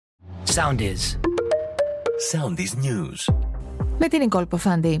Soundis. Soundis News. Με την Νικόλ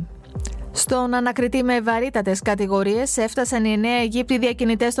Ποφάντη. Στον ανακριτή με βαρύτατες κατηγορίες έφτασαν οι 9 Αιγύπτιοι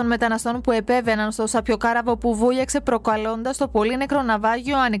διακινητές των μεταναστών που επέβαιναν στο σαπιοκάραβο που βούλιαξε, προκαλώντας το πολύνεκρο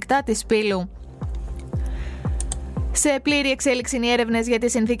ναυάγιο ανοιχτά της Πύλου. Σε πλήρη εξέλιξη είναι οι έρευνες για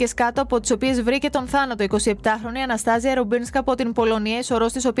τις συνθήκες κάτω από τις οποίες βρήκε τον θάνατο 27χρονη Αναστάζια Ρουμπίνσκα από την Πολωνία, η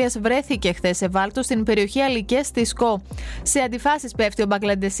σωρός της οποίας βρέθηκε χθες ευάλωτος στην περιοχή Αλικές στη Σκο. Σε αντιφάσεις πέφτει ο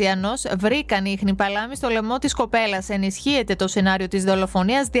Μπαγκλαντεσιανός, βρήκαν ίχνη παλάμη στο λαιμό της κοπέλας. Ενισχύεται το σενάριο της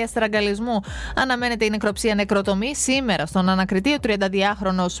δολοφονίας διαστραγγαλισμού. Αναμένεται η νεκροψία νεκροτομή σήμερα στον ανακριτή ο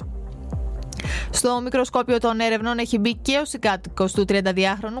 32χρονος. Στο μικροσκόπιο των έρευνων έχει μπει και ο συγκάτοικος του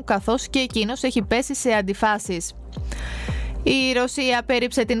 32χρονου, καθώς και εκείνος έχει πέσει σε αντιφάσεις. Η Ρωσία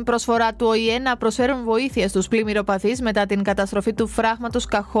πέριψε την προσφορά του ΟΗΕ να προσφέρουν βοήθεια στους πλημμυροπαθείς μετά την καταστροφή του φράγματος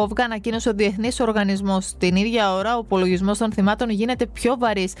Καχόβκα, ανακοίνωσε ο Διεθνής Οργανισμός. Την ίδια ώρα, ο υπολογισμός των θυμάτων γίνεται πιο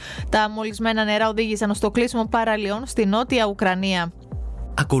βαρύς. Τα μολυσμένα νερά οδήγησαν στο κλείσιμο παραλιών στη νότια Ουκρανία.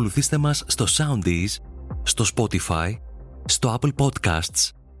 Ακολουθήστε μας στο Soundis, στο Spotify, στο Apple Podcasts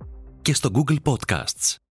και στο Google Podcasts.